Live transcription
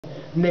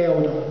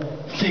nailed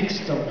him,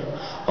 fixed him,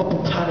 up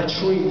upon a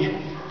tree.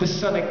 The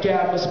Son of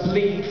God must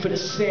bleed for the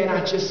sin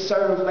I just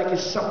served, like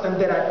it's something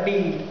that I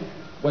need.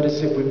 What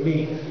is it with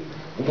me?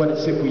 What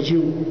is it with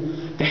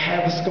you? To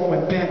have us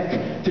going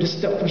back to the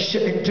stuff we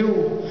shouldn't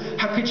do.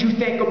 How could you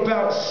think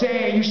about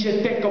saying you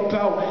should think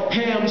about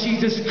Him,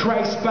 Jesus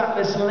Christ,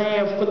 spotless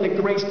Lamb, full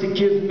of grace to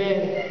give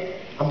men?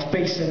 I'm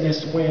facing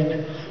this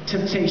when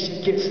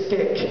temptation gets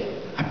thick.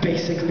 I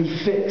basically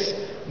fix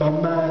my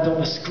mind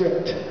on a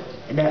script.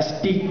 And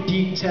that's deep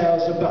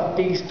details about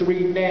these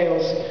 3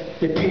 nails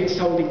that pierce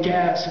holy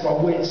God so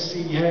I wouldn't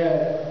see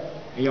hell.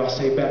 And y'all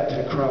say back to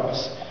the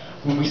cross.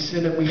 When we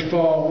sin and we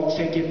fall, we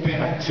take it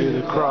back to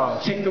the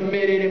cross. Take a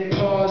minute and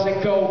pause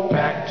and go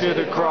back to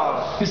the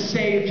cross. The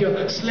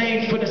Savior,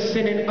 slain for the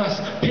sin in us,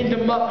 pinned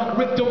him up,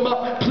 ripped him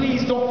up.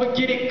 Please don't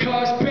forget it,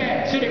 cause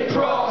back to the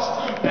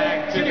cross,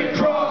 back to the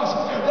cross,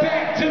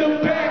 back to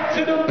the back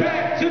to the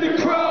back to the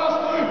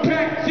cross,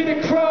 back to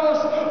the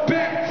cross,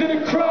 back to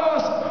the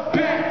cross,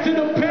 back to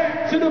the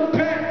back to the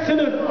back to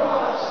the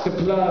cross. The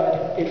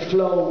blood, it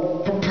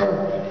flowed from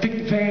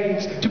perfect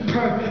veins to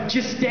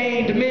just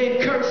stained,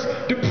 men cursed,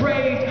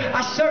 depraved.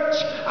 I search,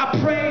 I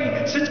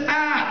pray, since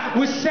I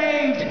was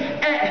saved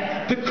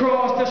at the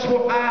cross. That's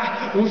where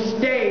I will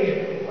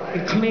stay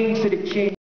and cling to the King.